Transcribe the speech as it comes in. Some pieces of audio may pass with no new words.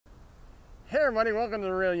Hey everybody, welcome to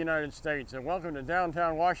the real United States and welcome to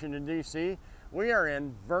downtown Washington, D.C. We are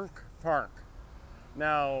in Burke Park.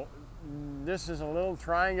 Now, this is a little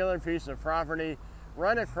triangular piece of property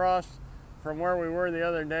right across from where we were the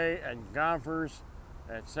other day at Gompers,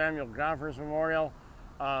 at Samuel Gompers Memorial.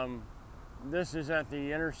 This is at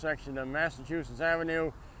the intersection of Massachusetts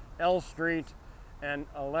Avenue, L Street, and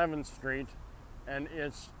 11th Street, and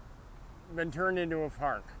it's been turned into a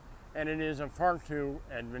park. And it is a park to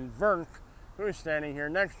Edmund Burke, who is standing here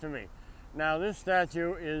next to me. Now, this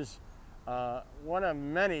statue is one of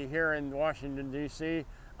many here in Washington, D.C.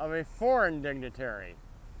 of a foreign dignitary.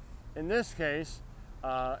 In this case,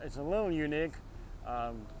 it's a little unique.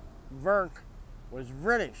 Burke was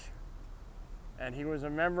British, and he was a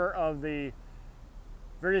member of the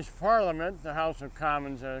British Parliament, the House of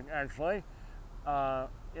Commons actually,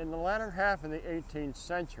 in the latter half of the 18th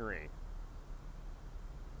century.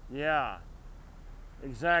 Yeah,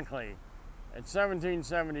 exactly. In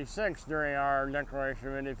 1776, during our Declaration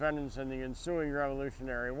of Independence and the ensuing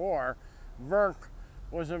Revolutionary War, Burke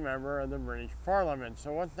was a member of the British Parliament.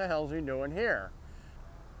 So what the hell's he doing here?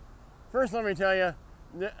 First, let me tell you,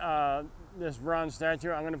 this bronze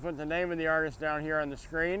statue, I'm going to put the name of the artist down here on the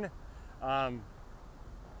screen.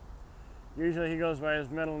 Usually he goes by his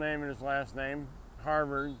middle name and his last name,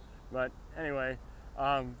 Harvard, but anyway,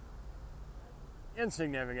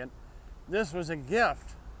 insignificant. This was a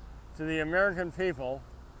gift to the American people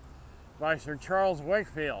by Sir Charles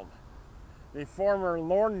Wakefield, the former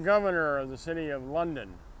Lord Governor of the City of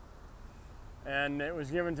London. And it was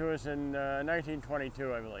given to us in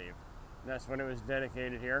 1922, I believe. That's when it was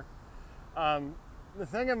dedicated here. The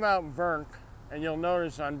thing about Burke, and you'll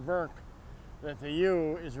notice on Burke that the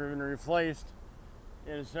U is been replaced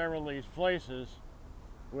in several of these places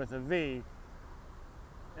with a V,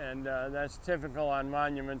 and that's typical on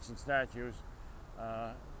monuments and statues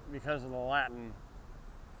because of the Latin,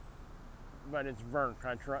 but it's Burke,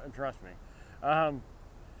 trust me.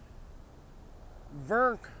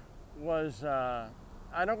 Burke was, I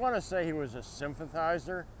don't want to say he was a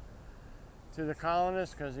sympathizer to the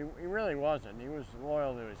colonists, because he really wasn't. He was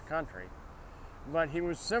loyal to his country, but he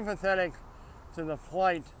was sympathetic to the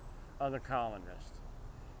plight of the colonists.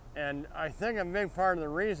 And I think a big part of the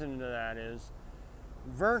reason to that is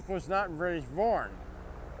Burke was not British born.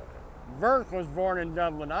 Burke was born in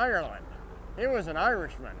Dublin, Ireland. He was an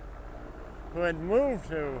Irishman who had moved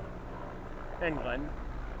to England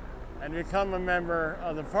and become a member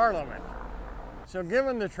of the Parliament. So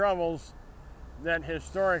given the troubles that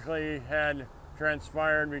historically had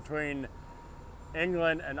transpired between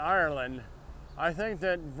England and Ireland, I think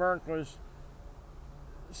that Burke was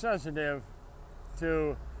sensitive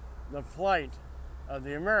to the plight of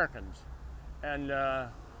the Americans. And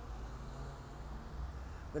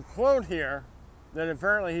the quote here that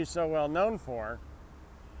apparently he's so well known for,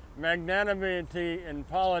 "Magnanimity in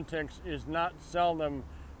politics is not seldom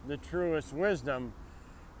the truest wisdom,"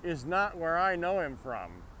 is not where I know him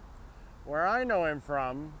from. Where I know him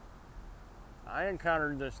from, I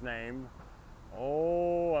encountered this name,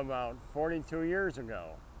 about 42 years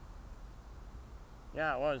ago.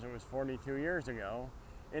 Yeah, it was 42 years ago,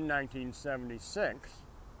 in 1976,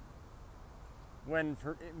 when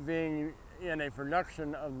being in a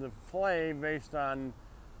production of the play based on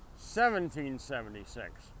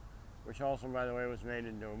 1776, which also, by the way, was made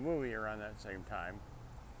into a movie around that same time.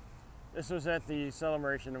 This was at the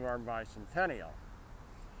celebration of our bicentennial.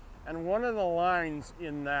 And one of the lines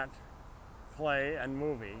in that play and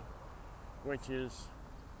movie, which is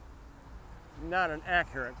not an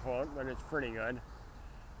accurate quote, but it's pretty good,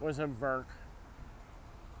 was of Burke.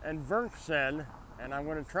 And Burke said, and I'm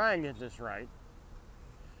going to try and get this right,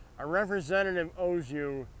 "A representative owes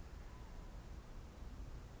you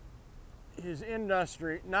his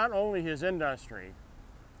industry, not only his industry,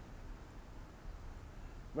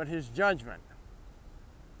 but his judgment.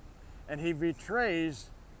 And he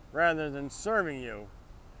betrays rather than serving you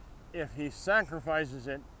if he sacrifices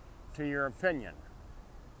it to your opinion."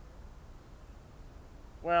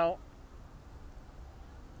 Well,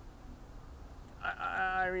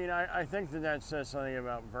 I think that says something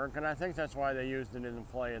about Burke, and I think that's why they used it in the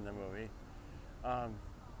play and the movie. Of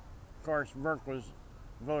course, Burke was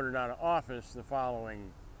voted out of office the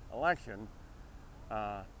following election.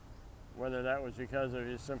 Whether that was because of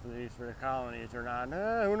his sympathies for the colonies or not,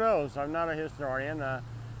 who knows? I'm not a historian,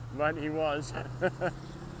 but he was.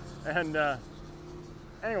 And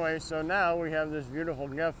anyway, so now we have this beautiful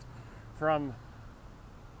gift from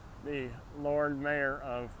the Lord Mayor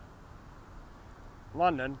of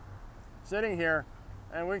London sitting here,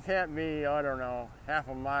 and we can't be, I don't know, half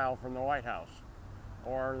a mile from the White House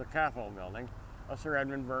or the Capitol building. Sir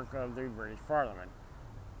Edmund Burke of the British Parliament.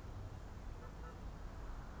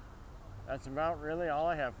 That's about really all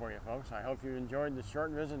I have for you, folks. I hope you enjoyed this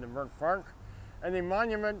short visit to Burke Park and the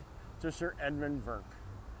monument to Sir Edmund Burke.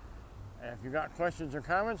 And if you've got questions or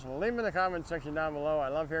comments, leave them in the comment section down below. I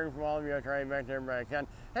love hearing from all of you. I try to get back to everybody I can.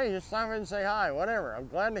 Hey, just stop in and say hi, whatever. I'm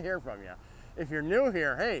glad to hear from you. If you're new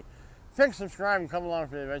here, hey, click subscribe and come along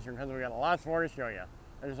for the adventure because we got lots more to show you.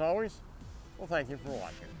 And as always, well, thank you for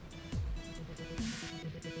watching.